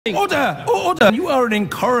Order! Order! You are an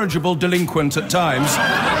incorrigible delinquent at times.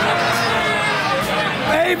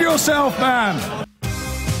 Behave yourself, man!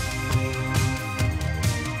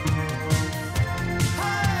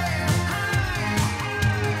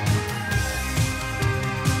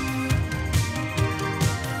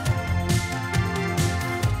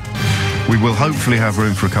 We will hopefully have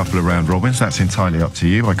room for a couple of round robins. That's entirely up to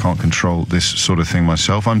you. I can't control this sort of thing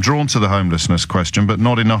myself. I'm drawn to the homelessness question, but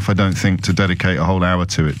not enough, I don't think, to dedicate a whole hour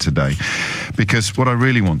to it today. Because what I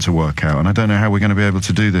really want to work out, and I don't know how we're going to be able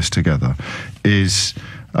to do this together, is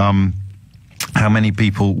how many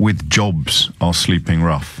people with jobs are sleeping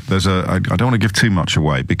rough. I don't want to give too much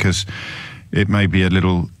away, because it may be a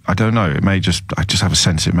little, I don't know, I just have a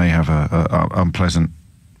sense it may have a unpleasant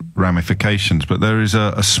ramifications, but there is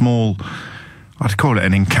a small, I'd call it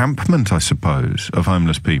an encampment, I suppose, of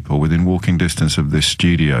homeless people within walking distance of this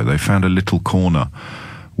studio. They found a little corner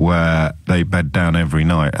where they bed down every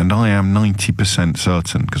night, and I am 90%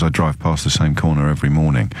 certain, because I drive past the same corner every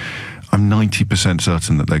morning, I'm 90%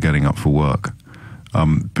 certain that they're getting up for work.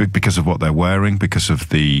 Because of what they're wearing, because of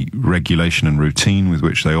the regulation and routine with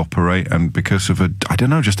which they operate, and because of I don't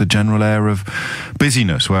know, just a general air of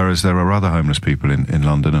busyness, whereas there are other homeless people in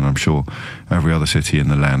London, and I'm sure every other city in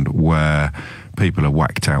the land, where people are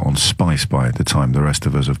whacked out on spice by the time the rest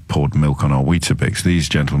of us have poured milk on our Weetabix. These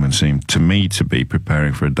gentlemen seem to me to be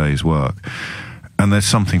preparing for a day's work. And there's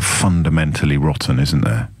something fundamentally rotten, isn't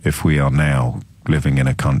there, if we are now living in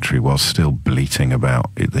a country while still bleating about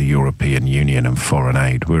the European Union and foreign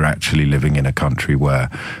aid. We're actually living in a country where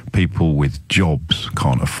people with jobs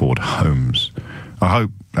can't afford homes. I hope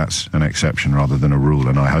that's an exception rather than a rule,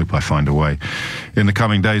 and I hope I find a way in the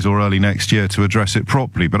coming days or early next year to address it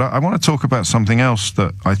properly. But I want to talk about something else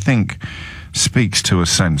that I think speaks to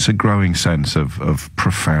a growing sense of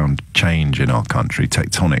profound change in our country,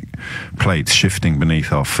 tectonic plates shifting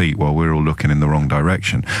beneath our feet while we're all looking in the wrong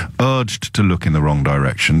direction, urged to look in the wrong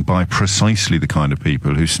direction by precisely the kind of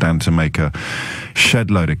people who stand to make a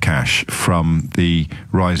shed load of cash from the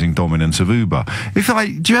rising dominance of Uber.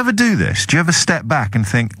 Do you ever do this? Do you ever step back and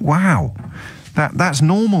think, wow, that's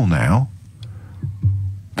normal now?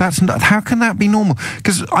 How can that be normal?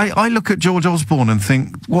 Because I look at George Osborne and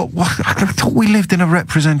think, what? I thought we lived in a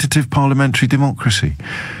representative parliamentary democracy.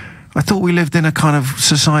 I thought we lived in a kind of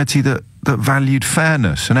society that valued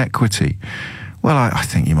fairness and equity. Well, I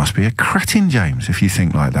think you must be a cretin, James, if you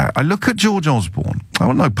think like that. I look at George Osborne. I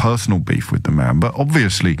want no personal beef with the man, but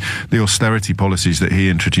obviously the austerity policies that he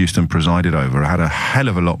introduced and presided over had a hell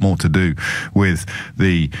of a lot more to do with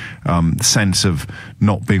the sense of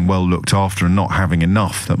not being well looked after and not having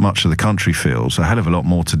enough that much of the country feels. A hell of a lot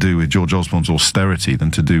more to do with George Osborne's austerity than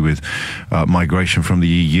to do with migration from the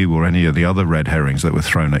EU or any of the other red herrings that were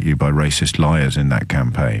thrown at you by racist liars in that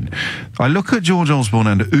campaign. I look at George Osborne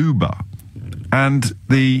and Uber, and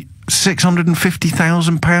the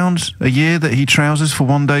 £650,000 a year that he trousers for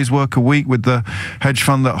one day's work a week with the hedge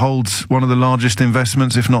fund that holds one of the largest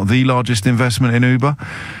investments, if not the largest investment in Uber.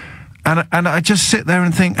 And I just sit there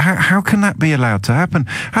and think, how can that be allowed to happen?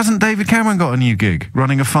 Hasn't David Cameron got a new gig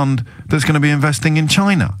running a fund that's going to be investing in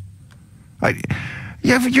China?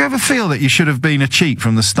 You ever feel that you should have been a cheat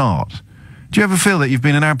from the start? Do you ever feel that you've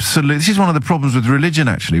been an absolute... This is one of the problems with religion,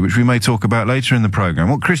 actually, which we may talk about later in the programme.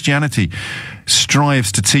 What Christianity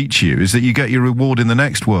strives to teach you is that you get your reward in the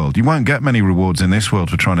next world. You won't get many rewards in this world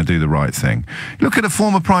for trying to do the right thing. Look at a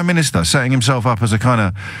former Prime Minister setting himself up as a kind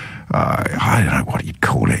of... I don't know what you'd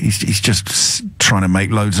call it. He's just trying to make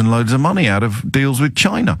loads and loads of money out of deals with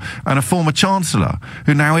China. And a former Chancellor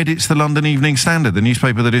who now edits the London Evening Standard, the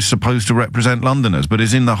newspaper that is supposed to represent Londoners, but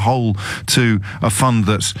is in the hole to a fund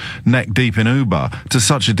that's neck deep in Uber to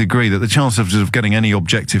such a degree that the chances of getting any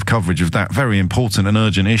objective coverage of that very important and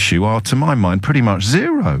urgent issue are, to my mind, pretty much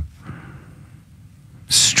zero.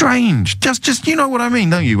 Strange. Just you know what I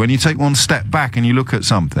mean, don't you? When you take one step back and you look at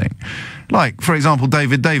something. Like, for example,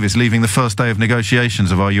 David Davis leaving the first day of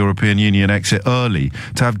negotiations of our European Union exit early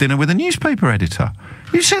to have dinner with a newspaper editor.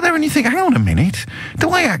 You sit there and you think, hang on a minute, do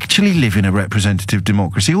I actually live in a representative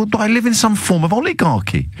democracy, or do I live in some form of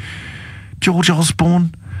oligarchy? George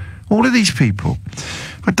Osborne, all of these people.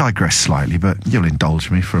 I digress slightly, but you'll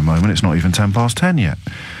indulge me for a moment. It's not even 10 past 10 yet.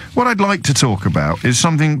 What I'd like to talk about is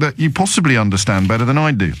something that you possibly understand better than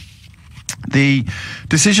I do. The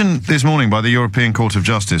decision this morning by the European Court of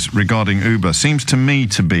Justice regarding Uber seems to me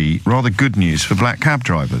to be rather good news for black cab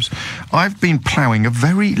drivers. I've been ploughing a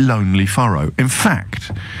very lonely furrow. In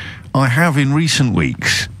fact, I have in recent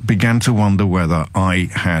weeks began to wonder whether I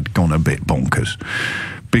had gone a bit bonkers,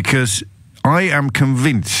 because I am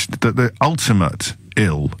convinced that the ultimate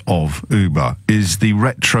ill of Uber is the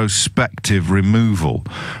retrospective removal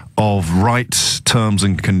of rights, terms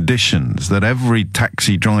and conditions that every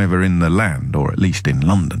taxi driver in the land, or at least in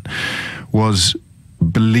London, was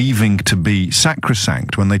believing to be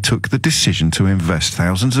sacrosanct when they took the decision to invest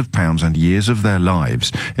thousands of pounds and years of their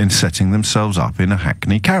lives in setting themselves up in a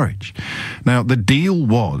hackney carriage. Now, the deal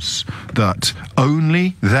was that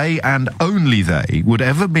only they and only they would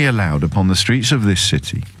ever be allowed upon the streets of this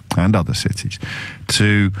city and other cities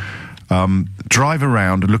to drive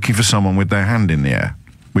around looking for someone with their hand in the air,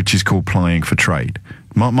 which is called plying for trade.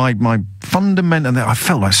 My fundamental, I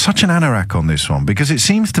felt like such an anorak on this one, because it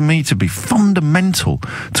seems to me to be fundamental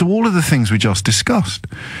to all of the things we just discussed.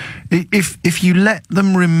 If you let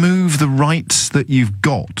them remove the rights that you've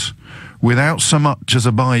got without so much as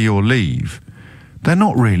a by your leave, they're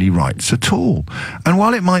not really rights at all. And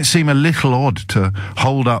while it might seem a little odd to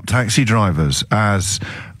hold up taxi drivers as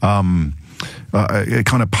kind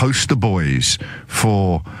of poster boys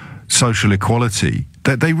for social equality,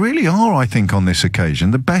 that they really are, I think, on this occasion,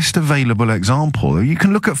 the best available example. You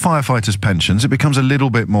can look at firefighters' pensions. It becomes a little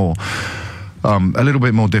bit more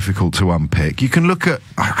difficult to unpick. You can look at,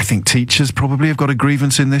 I think teachers probably have got a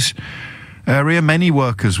grievance in this area. Many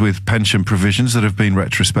workers with pension provisions that have been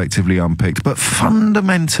retrospectively unpicked. But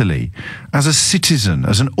fundamentally, as a citizen,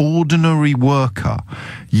 as an ordinary worker,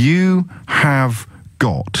 you've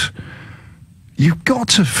got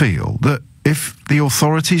to feel that if the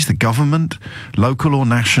authorities, the government, local or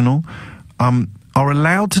national, are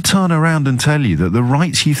allowed to turn around and tell you that the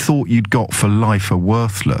rights you thought you'd got for life are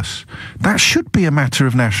worthless, that should be a matter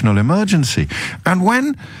of national emergency. And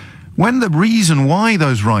when the reason why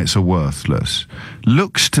those rights are worthless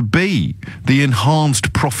looks to be the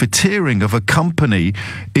enhanced profiteering of a company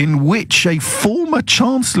in which a former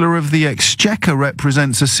Chancellor of the Exchequer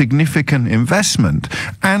represents a significant investment,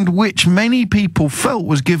 and which many people felt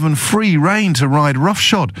was given free rein to ride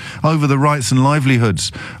roughshod over the rights and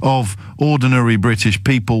livelihoods of ordinary British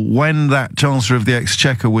people when that Chancellor of the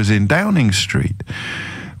Exchequer was in Downing Street.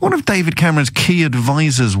 One of David Cameron's key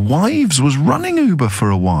advisors' wives was running Uber for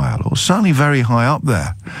a while, or certainly very high up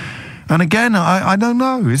there. And again, I don't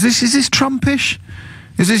know. Is this Trumpish?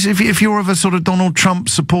 Is this, if you're of a sort of Donald Trump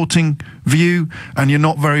supporting view and you're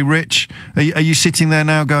not very rich, are you sitting there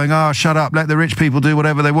now going, shut up, let the rich people do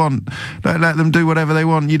whatever they want. Let them do whatever they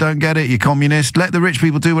want. You don't get it, you communist. Let the rich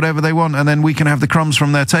people do whatever they want, and then we can have the crumbs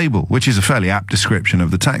from their table, which is a fairly apt description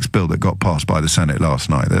of the tax bill that got passed by the Senate last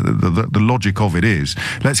night. The logic of it is,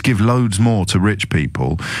 let's give loads more to rich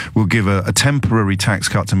people. We'll give a temporary tax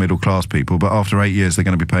cut to middle-class people, but after 8 years, they're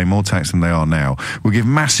going to be paying more tax than they are now. We'll give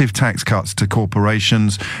massive tax cuts to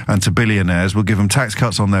corporations and to billionaires. We'll give them tax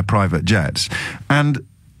cuts on their private jets. And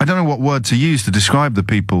I don't know what word to use to describe the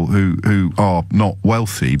people who are not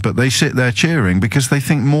wealthy, but they sit there cheering because they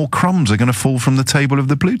think more crumbs are going to fall from the table of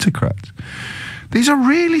the plutocrats. These are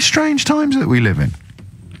really strange times that we live in.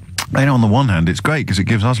 And on the one hand, it's great because it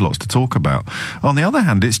gives us lots to talk about. On the other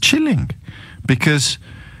hand, it's chilling because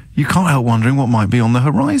you can't help wondering what might be on the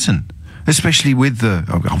horizon, especially with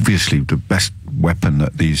obviously the best weapon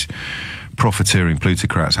that these profiteering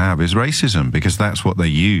plutocrats have is racism, because that's what they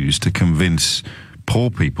use to convince poor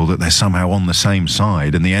people that they're somehow on the same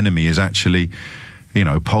side, and the enemy is actually,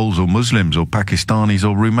 Poles or Muslims or Pakistanis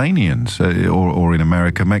or Romanians, or in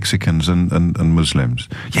America, Mexicans and Muslims.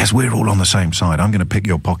 Yes, we're all on the same side. I'm going to pick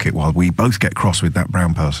your pocket while we both get cross with that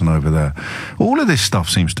brown person over there. All of this stuff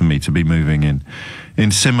seems to me to be moving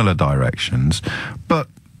in similar directions, but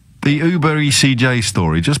the Uber ECJ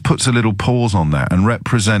story just puts a little pause on that and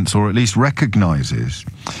represents, or at least recognises,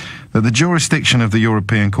 that the jurisdiction of the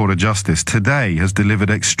European Court of Justice today has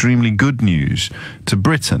delivered extremely good news to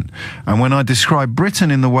Britain. And when I describe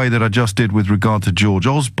Britain in the way that I just did with regard to George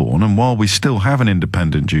Osborne, and while we still have an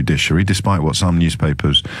independent judiciary, despite what some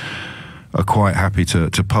newspapers are quite happy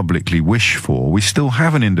to publicly wish for, we still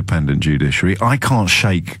have an independent judiciary. I can't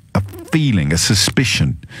shake a feeling, a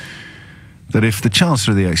suspicion, that if the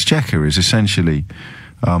Chancellor of the Exchequer is essentially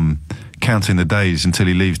counting the days until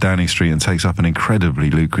he leaves Downing Street and takes up an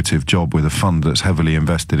incredibly lucrative job with a fund that's heavily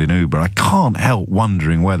invested in Uber, I can't help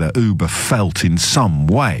wondering whether Uber felt in some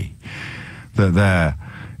way that their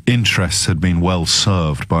interests had been well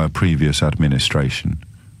served by a previous administration,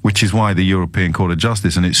 which is why the European Court of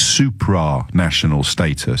Justice and its supranational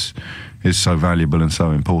status is so valuable and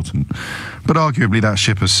so important. But arguably that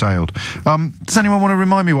ship has sailed. Does anyone want to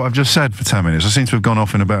remind me what I've just said for 10 minutes? I seem to have gone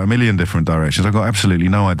off in about a million different directions. I've got absolutely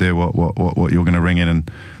no idea what you're going to ring in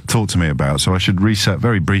and talk to me about, so I should reset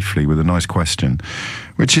very briefly with a nice question,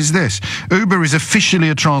 which is this. Uber is officially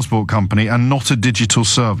a transport company and not a digital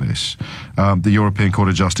service. The European Court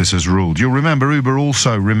of Justice has ruled. You'll remember Uber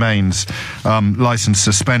also remains licence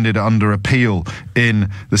suspended under appeal in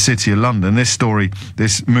the City of London.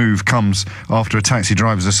 This move comes after a Taxi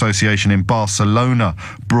Drivers Association in Barcelona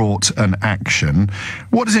brought an action.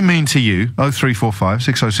 What does it mean to you? 0345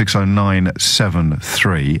 6060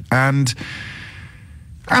 973. And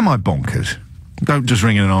am I bonkers? Don't just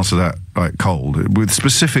ring in and answer that like cold. With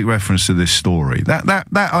specific reference to this story, that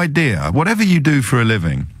idea, whatever you do for a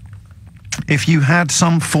living, if you had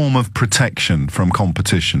some form of protection from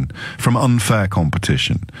competition, from unfair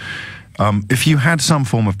competition, if you had some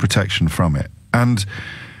form of protection from it, and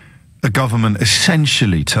a government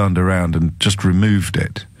essentially turned around and just removed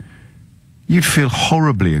it, you'd feel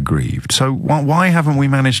horribly aggrieved. So why haven't we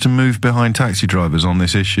managed to move behind taxi drivers on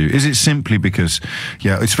this issue? Is it simply because,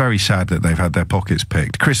 yeah, it's very sad that they've had their pockets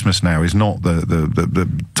picked. Christmas now is not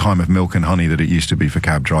the time of milk and honey that it used to be for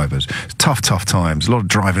cab drivers. It's tough times. A lot of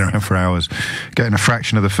driving around for hours, getting a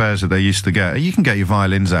fraction of the fares that they used to get. You can get your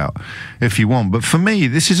violins out if you want. But for me,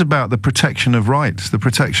 this is about the protection of rights, the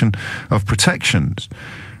protection of protections.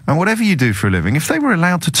 And whatever you do for a living, if they were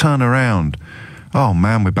allowed to turn around, oh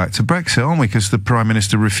man, we're back to Brexit, aren't we? Because the Prime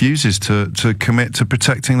Minister refuses to commit to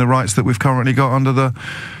protecting the rights that we've currently got under the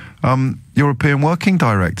European Working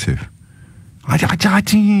Directive. God,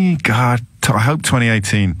 I hope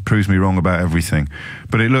 2018 proves me wrong about everything.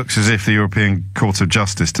 But it looks as if the European Court of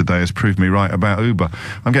Justice today has proved me right about Uber.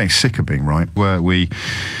 I'm getting sick of being right, where we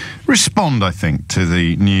respond, I think, to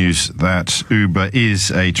the news that Uber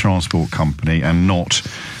is a transport company and not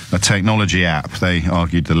a technology app. They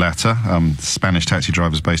argued the latter. Spanish taxi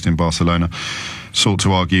drivers based in Barcelona sought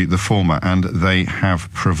to argue the former, and they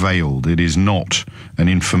have prevailed. It is not an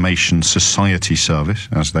information society service,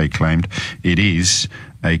 as they claimed. It is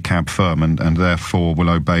a cab firm, and therefore will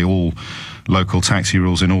obey all local taxi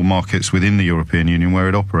rules in all markets within the European Union where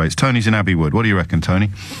it operates. Tony's in Abbey Wood. What do you reckon, Tony?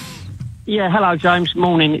 Yeah, hello, James.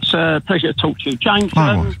 Morning. It's a pleasure to talk to you. James,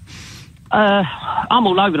 I'm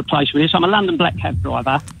all over the place with this. I'm a London black cab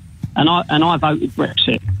driver, and I voted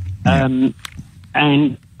Brexit.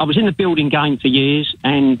 And I was in the building game for years,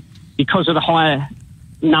 and because of the higher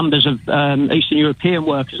numbers of Eastern European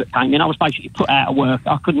workers that came in, I was basically put out of work.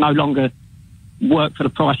 I could no longer work for the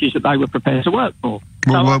prices that they were prepared to work for.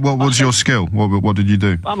 What was your skill? What did you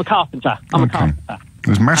do? I'm a carpenter. I'm a carpenter.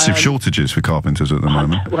 There's massive shortages for carpenters at the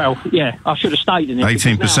moment. Well, yeah, I should have stayed in it.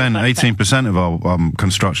 18% of our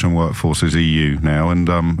construction workforce is EU now, and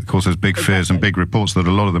of course there's big fears and big reports that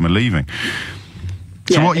a lot of them are leaving.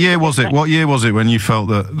 So yeah, what year was it? What year was it when you felt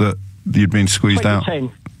that you'd been squeezed 2010.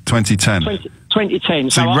 out? 2010. 2010.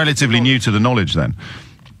 So you're relatively new to the knowledge then.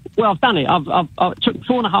 Well, I've done it. It took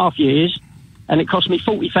 4.5 years, and it cost me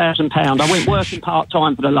 £40,000. I went working part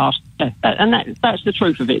time for the last, and that's the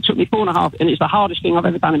truth of it. It took me 4.5, and it's the hardest thing I've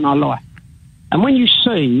ever done in my life. And when you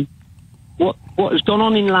see what has gone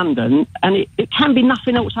on in London, and it can be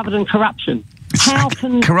nothing else other than corruption. How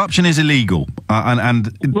can corruption is illegal, and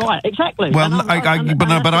right, exactly. Well,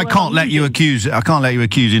 but I can't let you accuse. I can't let you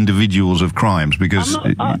accuse individuals of crimes because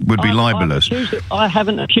it would be libelous. I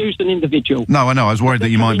haven't accused an individual. No, I know. I was worried that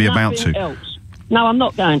you might be about to. Else. No, I'm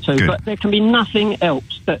not going to. Good. But there can be nothing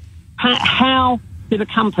else. That how did a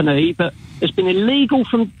company that has been illegal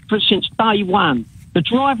since day one? The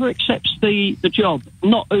driver accepts the job,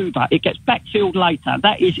 not Uber. It gets backfilled later.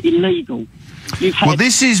 That is illegal. Well,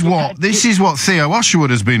 this is what Theo Usherwood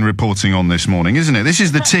has been reporting on this morning, isn't it? This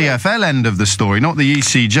is the TfL end of the story, not the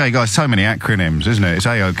ECJ. Guys, so many acronyms, isn't it? It's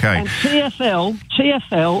A-OK. And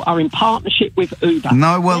TfL are in partnership with Uber.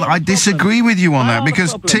 No, well, I disagree with you on that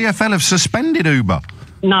because TfL have suspended Uber.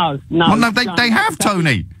 No. Well, no, they have,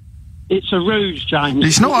 Tony. It's a ruse, James.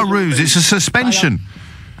 It's not a ruse. It's a suspension.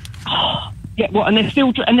 Yeah, well, and they're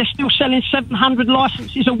still selling 700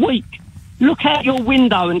 licences a week. Look out your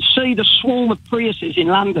window and see the swarm of Priuses in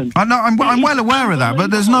London. I know, I'm well aware of that, but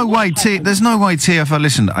there's no way TfL.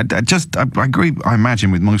 Listen, I agree. I imagine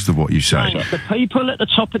with most of what you say. The people at the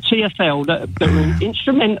top of TfL that were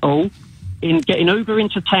instrumental in getting Uber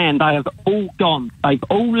into town, they have all gone. They've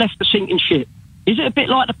all left the sinking ship. Is it a bit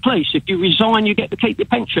like the police? If you resign, you get to keep your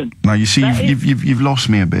pension. No, you see, you've lost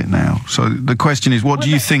me a bit now. So the question is, what do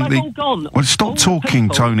you think? Well, stop talking,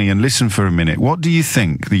 Tony, and listen for a minute. What do you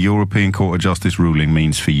think the European Court of Justice ruling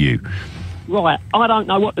means for you? Right, I don't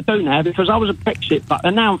know what to do now because I was a Brexit,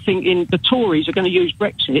 and now I'm thinking the Tories are going to use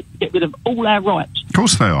Brexit to get rid of all our rights. Of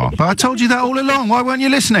course they are. But I told you that all along. Why weren't you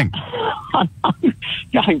listening?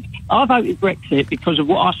 James, I voted Brexit because of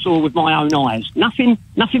what I saw with my own eyes. Nothing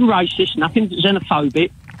racist, nothing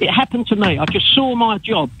xenophobic. It happened to me. I just saw my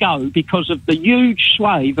job go because of the huge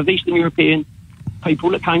swathe of Eastern European people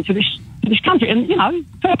that came to this country. And, you know,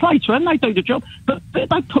 fair play to them, they do the job, but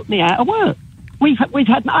they put me out of work. We've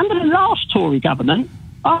had under the last Tory government,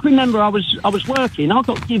 I remember I was working, I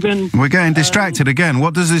got given... We're getting distracted again.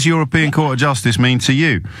 What does this European Court of Justice mean to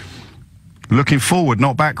you? Looking forward,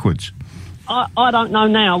 not backwards. I don't know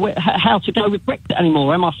now how to go with Brexit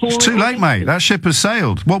anymore. Am I for it? It's too late, mate. That ship has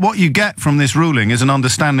sailed. What you get from this ruling is an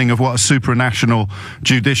understanding of what a supranational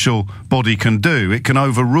judicial body can do. It can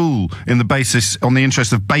overrule on the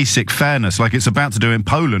interest of basic fairness, like it's about to do in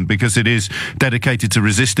Poland, because it is dedicated to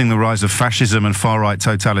resisting the rise of fascism and far-right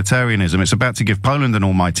totalitarianism. It's about to give Poland an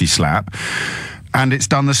almighty slap. And it's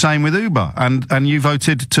done the same with Uber. And you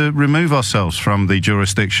voted to remove ourselves from the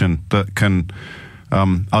jurisdiction that can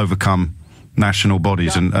overcome national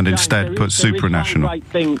bodies and instead put supranational.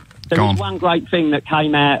 There is one great thing that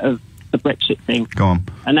came out of the Brexit thing. Go on.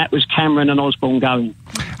 And that was Cameron and Osborne going.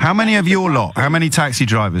 How many of your lot, how many taxi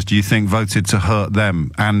drivers do you think voted to hurt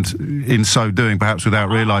them and in so doing, perhaps without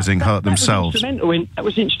realising, hurt themselves? That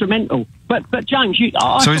was instrumental. But James,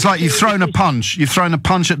 so it's like you've thrown a punch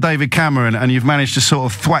at David Cameron and you've managed to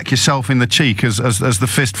sort of thwack yourself in the cheek as the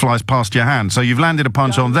fist flies past your hand. So you've landed a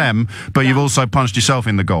punch on them, but you've also punched yourself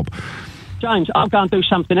in the gob. James, I'll go and do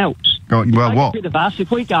something else. Well, what? Rid of us. If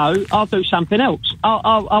we go, I'll do something else.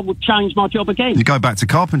 I will change my job again. You go back to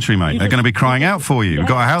carpentry, mate. They're going to be crying out for you. We've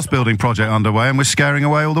got a house building project underway and we're scaring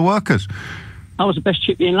away all the workers. I was the best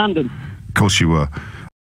chippy in London. Of course you were.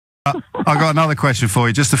 I got another question for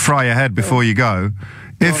you, just to fry your head before you go.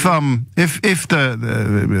 If the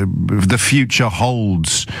future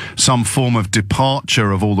holds some form of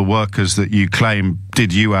departure of all the workers that you claim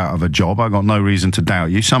did you out of a job, I've got no reason to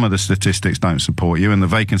doubt you. Some of the statistics don't support you, and the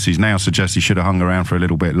vacancies now suggest you should have hung around for a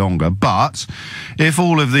little bit longer. But if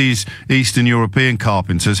all of these Eastern European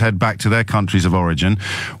carpenters head back to their countries of origin,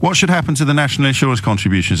 what should happen to the national insurance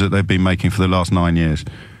contributions that they've been making for the last 9 years?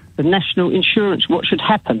 The national insurance, what should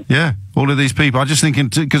happen? Yeah, all of these people. I'm just thinking,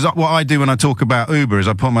 because what I do when I talk about Uber is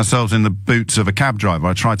I put myself in the boots of a cab driver.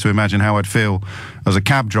 I try to imagine how I'd feel as a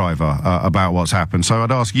cab driver about what's happened. So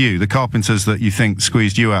I'd ask you, the carpenters that you think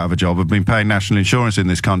squeezed you out of a job have been paying national insurance in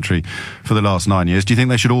this country for the last 9 years. Do you think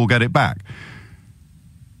they should all get it back?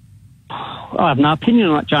 I have no opinion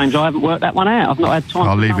on that, James. I haven't worked that one out. I've not had time.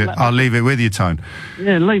 I'll leave it with you, Tone.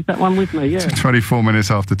 Yeah, leave that one with me, yeah. It's 24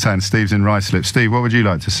 minutes after 10. Steve's in Ruislip. Steve, what would you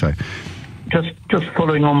like to say? Just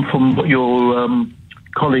following on from what your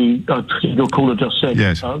colleague, your caller just said.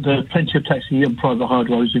 Yes. There are plenty of taxi and private hire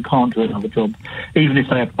drivers who can't do another job. Even if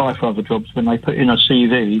they apply for other jobs, when they put in a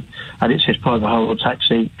CV and it says private hire or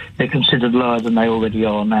taxi, they're considered lower than they already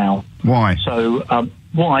are now. Why? So,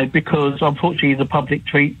 why? Because, unfortunately, the public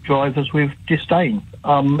treat drivers with disdain.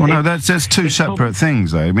 Well, no, that's two separate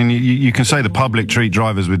things, though. I mean, you can say the public treat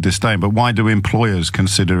drivers with disdain, but why do employers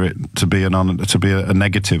consider it to be a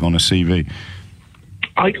negative on a CV?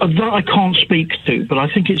 I can't speak to, but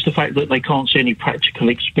I think it's the fact that they can't see any practical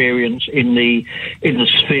experience in the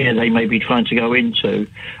sphere they may be trying to go into,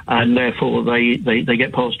 and therefore they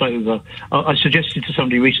get passed over. I suggested to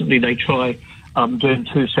somebody recently they try doing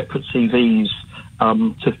two separate CVs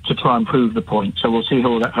to try and prove the point. So we'll see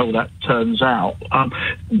how that turns out.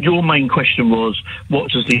 Your main question was,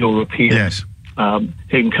 what does the European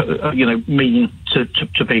mean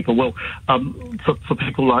to people? Well, for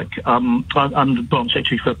people like I'm the branch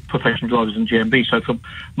secretary for professional drivers and GMB. So from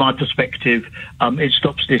my perspective, it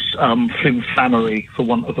stops this flim-flammery, for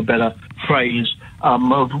want of a better phrase,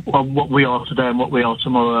 of what we are today and what we are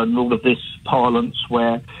tomorrow, and all of this parlance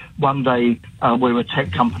where one day we're a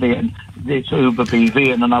tech company and it's Uber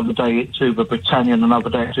BV, and another day it's Uber Britannia, and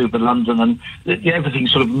another day it's Uber London, and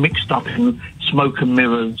everything's sort of mixed up in smoke and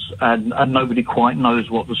mirrors, and nobody quite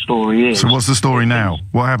knows what the story is. So what's the story now?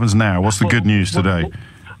 What happens now? What's the good news today?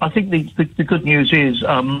 I think the good news is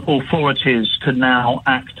authorities can now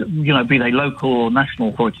act, be they local or national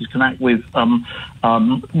authorities, can act with some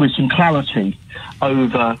clarity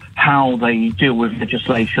over how they deal with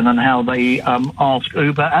legislation and how they ask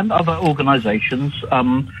Uber and other organisations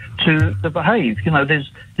to behave.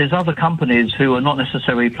 There's other companies who are not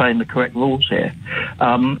necessarily playing the correct rules here,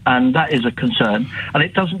 and that is a concern. And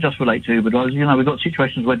it doesn't just relate to Uber drivers. We've got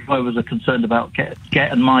situations where drivers are concerned about Get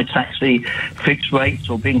and My Taxi fixed rates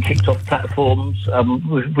or being kicked off platforms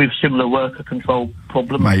with similar worker control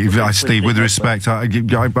problems. Mate, Steve, with respect,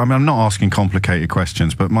 I'm not asking complicated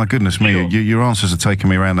questions, but my goodness me, your answers are taking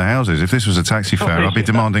me around the house. houses. If this was a taxi fare, I'd be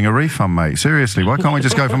demanding a refund, mate. Seriously, why can't we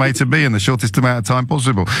just go from A to B in the shortest amount of time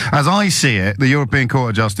possible? As I see it, the European Court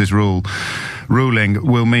of Justice ruling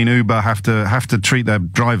will mean Uber have to treat their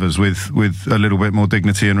drivers with a little bit more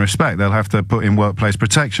dignity and respect. They'll have to put in workplace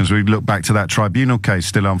protections. We look back to that tribunal case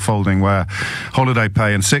still unfolding where holiday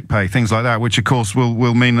pay and sick pay, things like that, which of course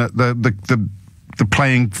will mean that the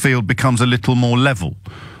playing field becomes a little more level.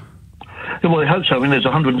 Well, I hope so. I mean, there's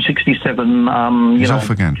 167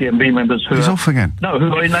 GMB members who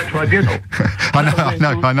are in that tribunal.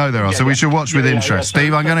 I know there are. So we should watch with interest.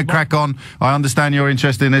 Steve, I'm going to crack on. I understand you're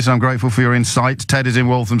interested in this. I'm grateful for your insight. Ted is in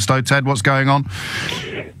Walthamstow. Ted, what's going on?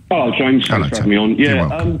 Oh, James, thanks for having me on. Yeah,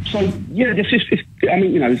 it's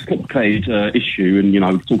a complicated issue, and, we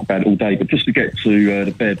talk about it all day, but just to get to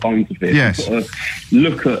the bare bones of it, yes. We've got to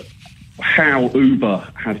look at how Uber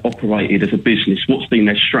has operated as a business, what's been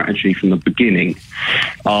their strategy from the beginning.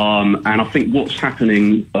 And I think what's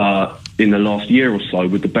happening in the last year or so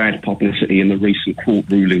with the bad publicity and the recent court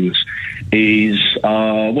rulings is,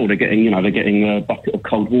 they're getting a bucket of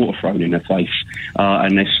cold water thrown in their face,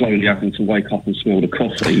 and they're slowly having to wake up and smell the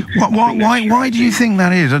coffee. Why do you think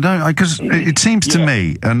that is? Because it seems to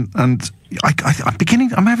me, and I'm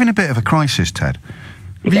having a bit of a crisis, Ted.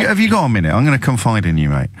 Have you got a minute? I'm going to confide in you,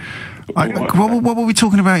 mate. What were we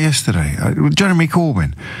talking about yesterday? Jeremy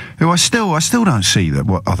Corbyn, who I still don't see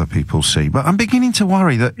what other people see, but I'm beginning to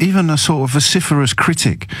worry that even a sort of vociferous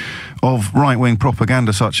critic of right-wing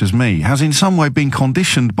propaganda such as me has in some way been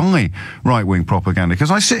conditioned by right-wing propaganda. Because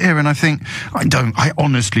I sit here and I think, I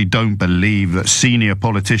honestly don't believe that senior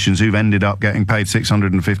politicians who've ended up getting paid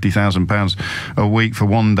 £650,000 a week for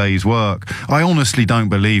one day's work, I honestly don't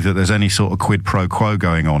believe that there's any sort of quid pro quo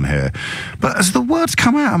going on here. But as the words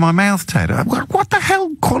come out of my mouth, Ted, what the hell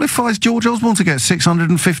qualifies George Osborne to get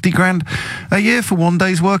 650 grand a year for one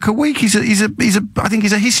day's work a week? I think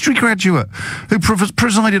he's a history graduate who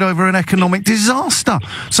presided over an economic disaster.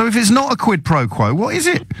 So if it's not a quid pro quo, what is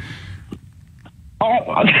it?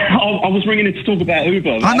 I was ringing in to talk about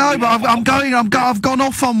Uber. I know, but I've gone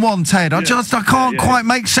off on one, Ted. I can't quite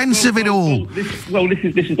make sense of it all. This is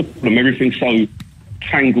the problem. Everything's so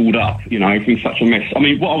tangled up, everything's such a mess. I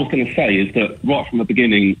mean, what I was going to say is that right from the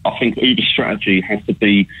beginning, I think Uber's strategy has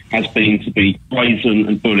been to be brazen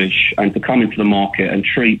and bullish, and to come into the market and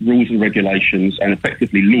treat rules and regulations and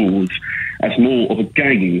effectively laws as more of a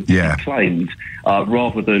game claimed,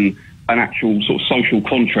 rather than an actual sort of social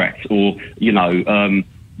contract or,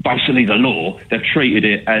 basically the law. They've treated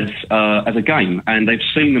it as a game, and they've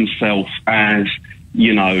seen themselves as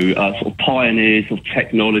sort of pioneers of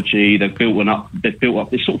technology. They've built up this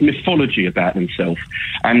sort of mythology about themselves,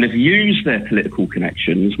 and they've used their political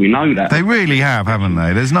connections. We know that. They really have, haven't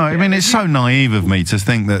they? It's so naive of me to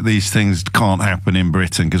think that these things can't happen in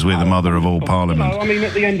Britain because we're the mother of all parliament.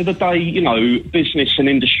 At the end of the day, business and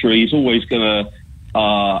industry is always going to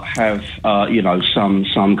have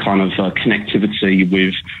some kind of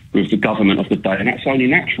connectivity with the government of the day, and that's only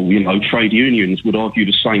natural. Trade unions would argue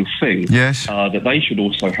the same thing. Yes, that they should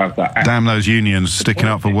also have that. Damn those unions sticking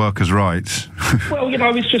up for workers' rights. Well,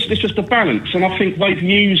 it's just a balance, and I think they've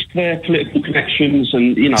used their political connections,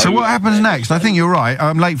 and So what happens next? I think you're right.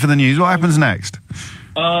 I'm late for the news. What happens next?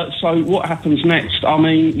 So what happens next? I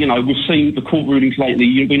mean, we've seen the court rulings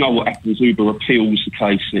lately. We know what happens. Uber appeals the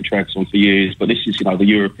case and it drags on for years. But this is, the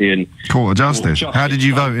European Court of Justice. How did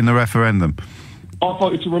you vote in the referendum? I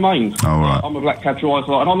voted to remain. Oh, right. I'm a black cab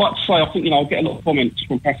driver, and I'd like to say, I think, I get a lot of comments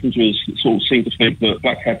from passengers that sort of seem to think that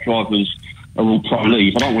black cab drivers are all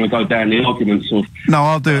pro-leave. I don't want to go down the arguments of... No,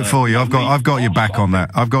 I'll do it for you. I've got your back on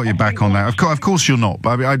that. I've got your back on that. Of course you're not.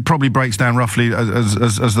 But it probably breaks down roughly as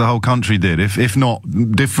the whole country did. If not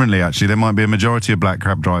differently, actually, there might be a majority of black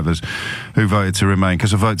cab drivers who voted to remain,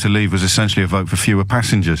 because a vote to leave was essentially a vote for fewer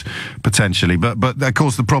passengers, potentially. But of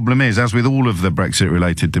course, the problem is, as with all of the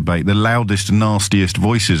Brexit-related debate, the loudest, nastiest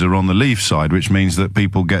voices are on the leave side, which means that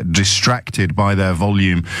people get distracted by their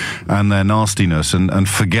volume and their nastiness and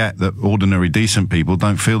forget that ordinary decent people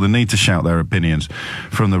don't feel the need to shout their opinions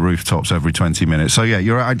from the rooftops every 20 minutes. So yeah,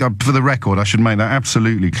 you're right. For the record, I should make that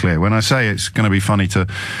absolutely clear. When I say it's going to be funny to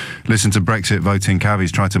listen to Brexit voting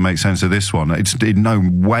cabbies try to make sense of this one, it's in no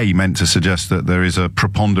way meant to suggest that there is a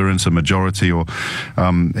preponderance, a majority, or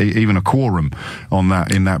even a quorum on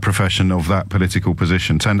that in that profession of that political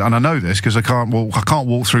position. And I know this because I can't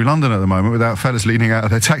walk through London at the moment without fellas leaning out of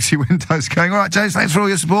their taxi windows going, "All right, James, thanks for all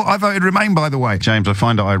your support. I voted Remain, by the way." James, I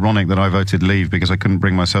find it ironic that I voted Leave because I couldn't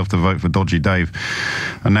bring myself to vote for Dodgy Dave,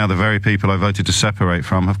 and now the very people I voted to separate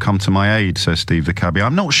from have come to my aid, says Steve the cabbie.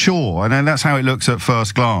 I'm not sure. I know that's how it looks at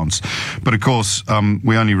first glance, but of course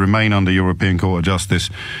we only remain under European Court of Justice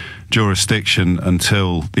jurisdiction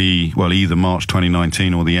until either March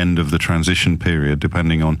 2019 or the end of the transition period,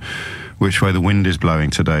 depending on which way the wind is blowing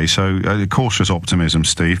today. So cautious optimism,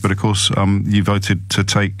 Steve, but of course you voted to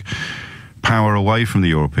take power away from the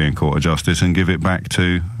European Court of Justice and give it back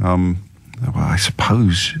to well, I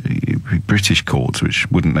suppose British courts, which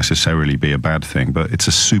wouldn't necessarily be a bad thing, but it's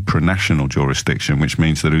a supranational jurisdiction, which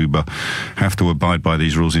means that Uber have to abide by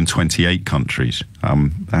these rules in 28 countries.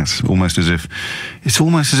 It's almost as if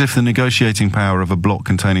the negotiating power of a bloc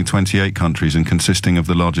containing 28 countries and consisting of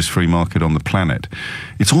the largest free market on the planet,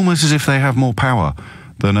 it's almost as if they have more power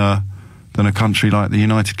than a country like the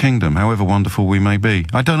United Kingdom, however wonderful we may be.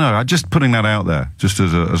 I don't know. I'm just putting that out there, just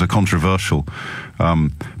as a controversial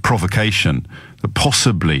provocation, that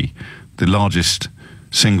possibly the largest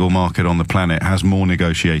single market on the planet has more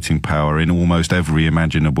negotiating power in almost every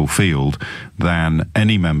imaginable field than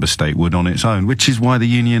any member state would on its own, which is why the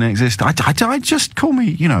union exists. I just call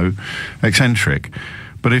me, eccentric.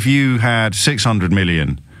 But if you had 600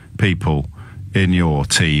 million people in your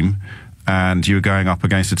team, and you're going up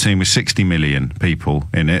against a team with 60 million people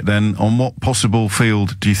in it, then on what possible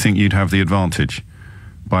field do you think you'd have the advantage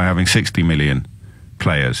by having 60 million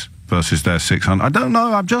players versus their 600? I don't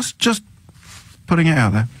know. I'm just putting it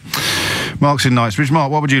out there. Mark's in Knightsbridge.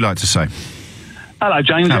 Mark, what would you like to say? Hello,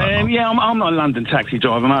 James. Hello, yeah, I'm not a London taxi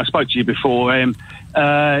driver. I spoke to you before.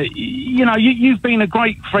 You've been a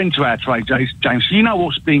great friend to our trade, James. You know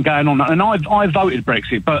what's been going on, and I voted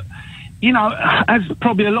Brexit, but as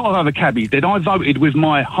probably a lot of other cabbies did, I voted with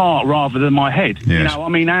my heart rather than my head. Yes.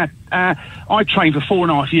 I trained for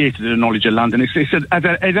 4.5 years to do the knowledge of London.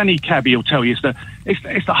 As any cabbie will tell you, it's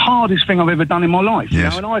the hardest thing I've ever done in my life.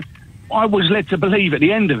 Yes. And I was led to believe at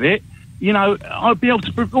the end of it, I'd be able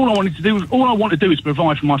to. All I want to do is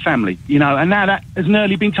provide for my family. And now that has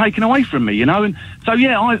nearly been taken away from me. And so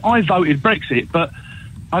I voted Brexit, but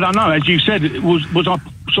I don't know. As you said, was I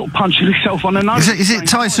sort of punching myself on the nose? Is it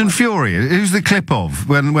Tyson Fury? Who's the clip of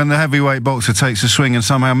when the heavyweight boxer takes a swing and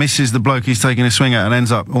somehow misses the bloke he's taking a swing at and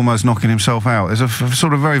ends up almost knocking himself out? There's a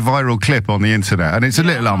sort of very viral clip on the internet, and it's a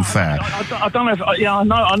little unfair. I don't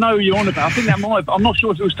know. I know who you're on about. I think that might. I'm not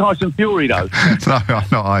sure if it was Tyson Fury though. No, I'm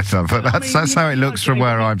not either. But that's how it looks from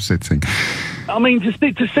where I'm sitting. I mean,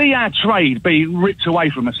 to see our trade being ripped away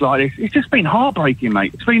from us like this, it's just been heartbreaking,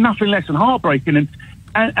 mate. It's been nothing less than heartbreaking,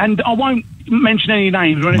 and I won't mention any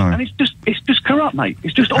names or anything. No. And it's just corrupt, mate.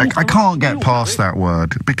 It's just awful. I can't get past that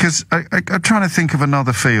word, because I'm trying to think of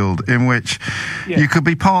another field in which you could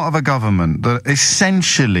be part of a government that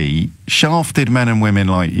essentially shafted men and women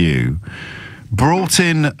like you, brought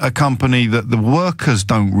in a company that the workers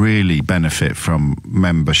don't really benefit from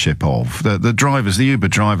membership of. The drivers, the Uber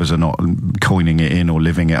drivers, are not coining it in or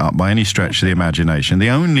living it up by any stretch of the imagination. The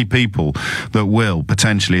only people that will,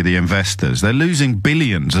 potentially the investors, they're losing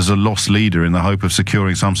billions as a lost leader in the hope of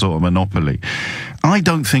securing some sort of monopoly. I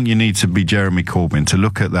don't think you need to be Jeremy Corbyn to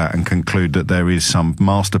look at that and conclude that there is some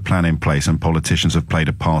master plan in place and politicians have played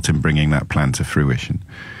a part in bringing that plan to fruition.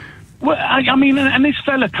 Well, I mean, and this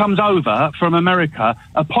fella comes over from America,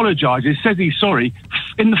 apologises, says he's sorry,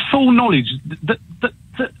 in the full knowledge that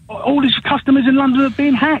all his customers in London are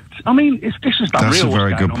being hacked. I mean, it's just unreal. That's a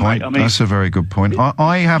very good point. That's a very good point.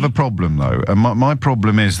 I have a problem, though, and my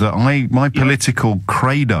problem is that my political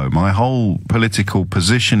credo, my whole political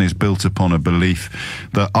position is built upon a belief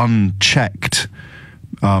that unchecked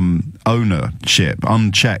ownership,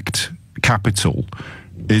 unchecked capital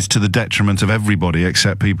is to the detriment of everybody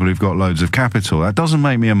except people who've got loads of capital. That doesn't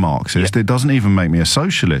make me a Marxist. It doesn't even make me a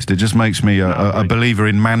socialist. It just makes me a believer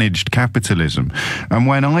in managed capitalism. And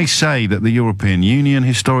when I say that the European Union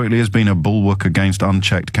historically has been a bulwark against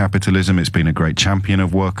unchecked capitalism, it's been a great champion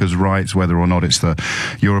of workers' rights, whether or not it's the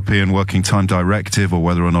European Working Time Directive or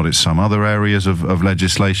whether or not it's some other areas of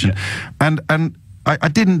legislation. And I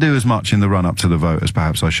didn't do as much in the run-up to the vote as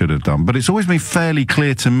perhaps I should have done, but it's always been fairly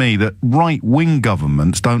clear to me that right-wing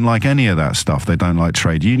governments don't like any of that stuff. They don't like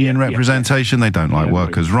trade union representation, they don't like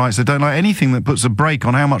workers' rights, they don't like anything that puts a brake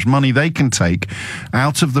on how much money they can take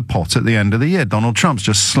out of the pot at the end of the year. Donald Trump's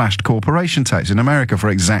just slashed corporation tax in America for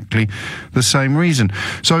exactly the same reason.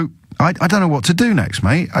 So I don't know what to do next,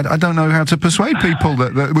 mate. I don't know how to persuade people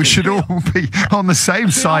that we should all be on the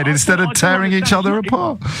same side instead of tearing each other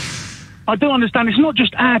apart. I do understand it's not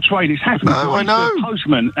just our trade; it's happening. No, I know. The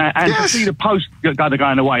postman and to see the post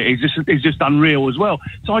going away is just unreal as well.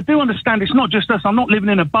 So I do understand it's not just us. I'm not living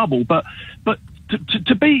in a bubble, but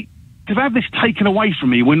to have this taken away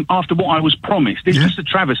from me after what I was promised, it's just a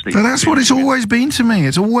travesty. But that's what it's always been to me.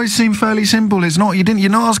 It's always seemed fairly simple. It's not. You're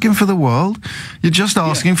not asking for the world. You're just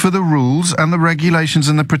asking for the rules and the regulations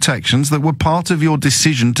and the protections that were part of your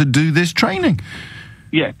decision to do this training.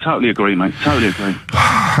 Yeah, totally agree, mate. Totally agree.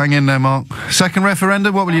 Hang in there, Mark. Second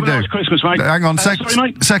referendum, what will you do? Nice Christmas, mate. Hang on, sorry,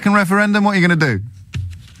 mate. Second referendum, what are you going to do?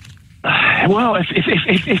 Well, if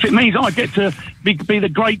it means I get to be the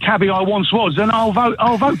great cabbie I once was, then I'll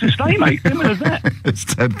vote to stay, mate. Simple as that. It's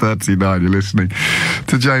 10:39. You're listening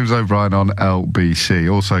to James O'Brien on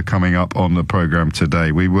LBC. Also coming up on the programme today,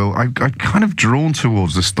 I'm kind of drawn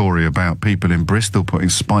towards the story about people in Bristol putting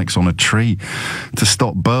spikes on a tree to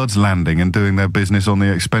stop birds landing and doing their business on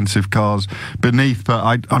the expensive cars beneath.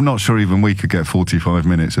 But I'm not sure even we could get 45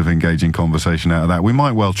 minutes of engaging conversation out of that. We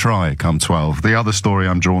might well try come 12. The other story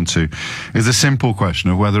I'm drawn to is a simple question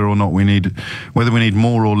of whether we need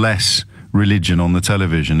more or less religion on the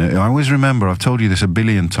television. I always remember, I've told you this a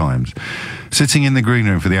billion times, sitting in the green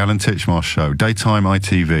room for the Alan Titchmarsh show, daytime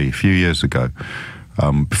ITV, a few years ago,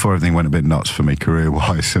 before everything went a bit nuts for me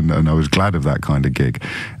career-wise, and I was glad of that kind of gig.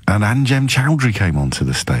 And Anjem Chowdhury came onto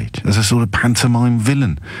the stage as a sort of pantomime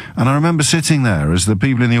villain. And I remember sitting there as the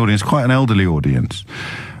people in the audience, quite an elderly audience,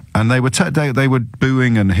 and they were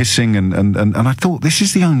booing and hissing, and I thought, this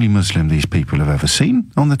is the only Muslim these people have ever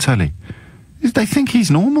seen on the telly. They think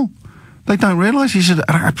he's normal. They don't realise he's an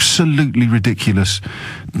absolutely ridiculous,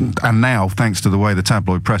 and now, thanks to the way the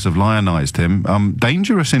tabloid press have lionised him,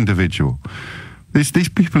 dangerous individual. These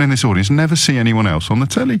people in this audience never see anyone else on the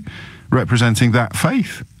telly representing that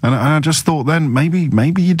faith. And I just thought then, maybe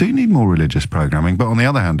you do need more religious programming. But on the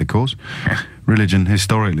other hand, of course, religion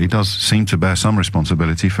historically does seem to bear some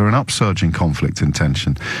responsibility for an upsurge in conflict and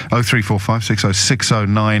tension. 0345 60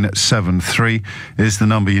 60973 is the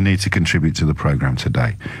number you need to contribute to the programme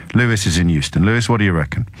today. Lewis is in Euston. Lewis, what do you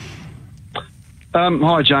reckon?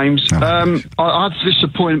 Hi, James. I have to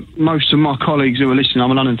disappoint most of my colleagues who are listening.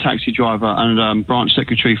 I'm a London taxi driver and branch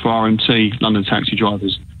secretary for RMT, London Taxi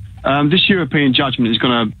Drivers. This European judgment is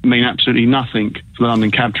going to mean absolutely nothing for the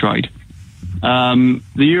London cab trade. The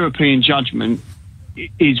European judgment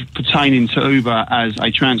is pertaining to Uber as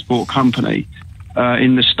a transport company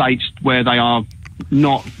in the states where they are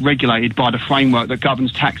not regulated by the framework that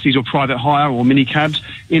governs taxis or private hire or minicabs.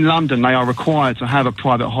 In London, they are required to have a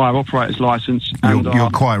private hire operator's licence.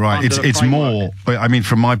 You're quite right. It's more, I mean,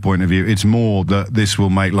 from my point of view, it's more that this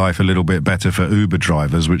will make life a little bit better for Uber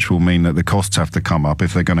drivers, which will mean that the costs have to come up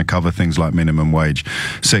if they're going to cover things like minimum wage,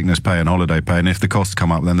 sickness pay and holiday pay. And if the costs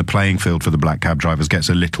come up, then the playing field for the black cab drivers gets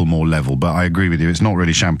a little more level. But I agree with you, it's not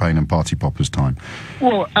really champagne and party poppers time.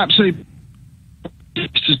 Well, absolutely.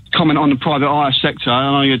 Just to comment on the private hire sector, I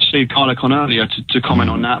know you had Steve Carlick on earlier to comment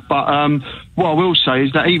on that, but what I will say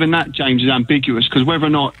is that even that, James, is ambiguous, because whether or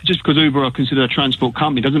not, just because Uber are considered a transport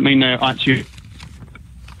company doesn't mean they're actually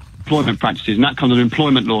employment practices, and that comes under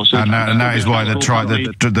employment law. So and that is why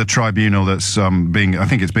the tribunal that's I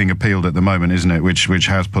think it's being appealed at the moment, isn't it, which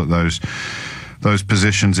has put those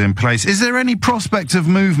positions in place. Is there any prospect of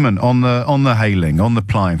movement on the hailing, on the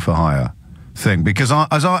plying for hire thing? Because you're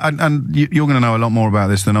going to know a lot more about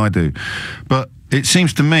this than I do, but it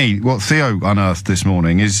seems to me what Theo unearthed this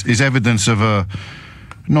morning is evidence of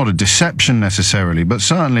not a deception necessarily, but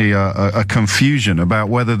certainly a confusion about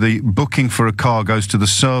whether the booking for a car goes to the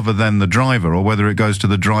server then the driver, or whether it goes to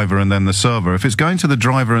the driver and then the server. If it's going to the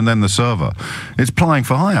driver and then the server, it's plying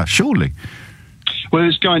for hire, surely. Well,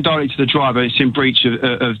 it's going directly to the driver. It's in breach of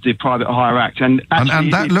the Private Hire Act. And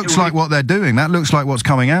that looks like what they're doing. That looks like what's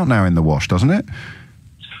coming out now in the wash, doesn't it?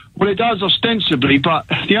 Well, it does ostensibly, but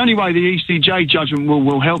the only way the ECJ judgment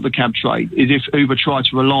will help the cab trade is if Uber try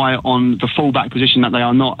to rely on the fallback position that they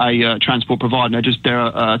are not a transport provider. They're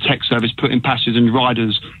a tech service putting passengers and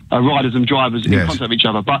riders and drivers in contact with each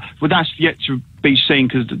other. But that's yet to be seen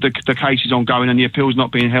because the case is ongoing and the appeal's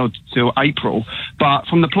not being held till April. But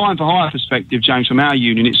from the plying for hire perspective, James, from our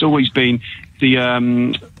union, it's always been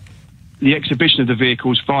the exhibition of the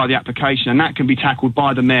vehicles via the application, and that can be tackled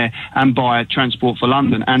by the Mayor and by Transport for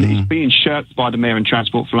London, and it's being shirked by the Mayor and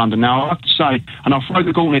Transport for London. Now, I have to say, and I'll throw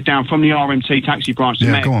the gauntlet down from the RMT taxi branch to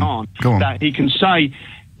Mayor Khan, that he can say,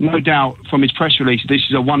 no doubt from his press release, this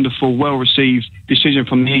is a wonderful, well-received decision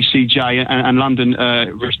from the ECJ, and London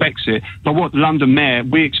respects it. But what the London Mayor,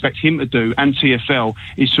 we expect him to do, and TfL,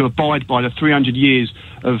 is to abide by the 300 years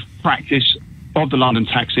of practice of the London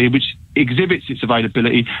taxi, which exhibits its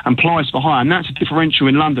availability and plies for hire, and that's a differential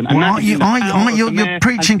in London. And well, you're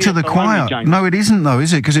preaching to the choir. No, it isn't, though,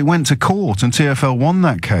 is it? Because it went to court and TfL won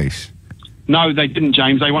that case. No, they didn't,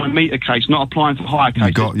 James. They want to meet a case, not applying for hire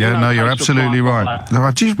case. You're absolutely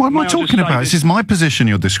right. Geez, what am I talking about? This is my position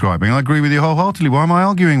you're describing. I agree with you wholeheartedly. Why am I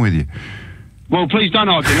arguing with you? Well, please don't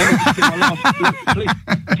argue.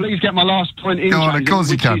 Please get my last point in. Go on, of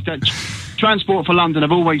course you can. Transport for London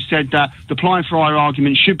have always said that the plying for hire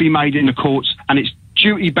argument should be made in the courts, and it's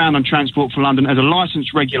duty-bound on Transport for London as a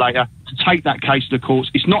licensed regulator to take that case to the courts.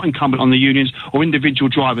 It's not incumbent on the unions or individual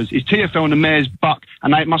drivers. It's TfL and the mayor's buck,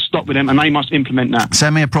 and they must stop with them, and they must implement that.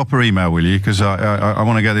 Send me a proper email, will you? Because I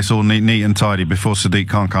want to get this all neat and tidy before Sadiq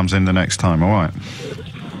Khan comes in the next time, all right?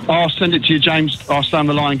 I'll send it to you, James. I'll stay on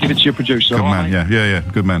the line and give it to your producer. Good man, yeah,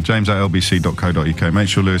 good man. James at lbc.co.uk. Make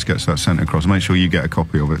sure Lewis gets that sent across. Make sure you get a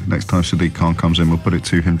copy of it. Next time Sadiq Khan comes in, we'll put it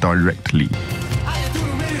to him directly.